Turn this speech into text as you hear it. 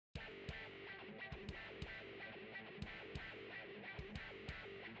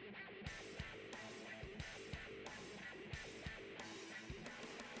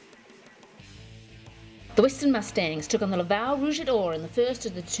The Western Mustangs took on the Laval Rouge et Or in the first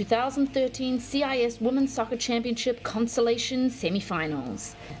of the 2013 CIS Women's Soccer Championship Consolation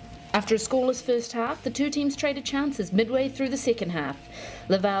semi-finals. After a scoreless first half, the two teams traded chances midway through the second half.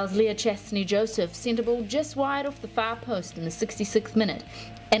 Laval's Leah Chastany-Joseph sent a ball just wide off the far post in the 66th minute,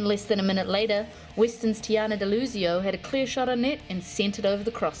 and less than a minute later, Western's Tiana Deluzio had a clear shot on net and sent it over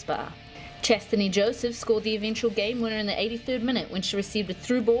the crossbar. Chastany-Joseph scored the eventual game winner in the 83rd minute when she received a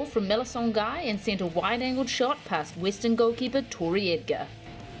through ball from Melisson Guy and sent a wide-angled shot past Western goalkeeper Tori Edgar.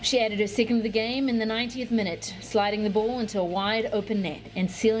 She added her second of the game in the 90th minute, sliding the ball into a wide open net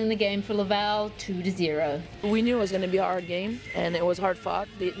and sealing the game for Laval 2-0. We knew it was going to be a hard game, and it was hard fought.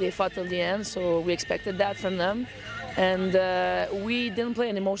 They fought till the end, so we expected that from them. And we didn't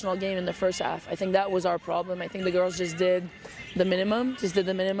play an emotional game in the first half. I think that was our problem. I think the girls just did the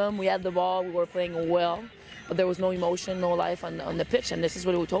minimum. We had the ball, we were playing well, but there was no emotion, no life on the pitch. And this is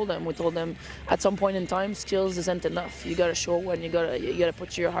what we told them. We told them at some point in time, skills isn't enough. You got to show when you got to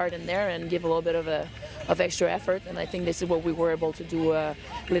put your heart in there and give a little bit of extra effort. And I think this is what we were able to do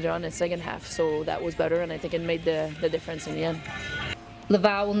later on in the second half. So that was better, and I think it made the difference in the end.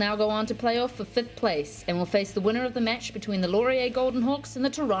 Laval will now go on to playoff for 5th place and will face the winner of the match between the Laurier Golden Hawks and the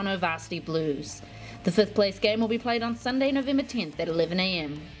Toronto Varsity Blues. The 5th place game will be played on Sunday, November 10th at 11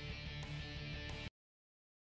 a.m.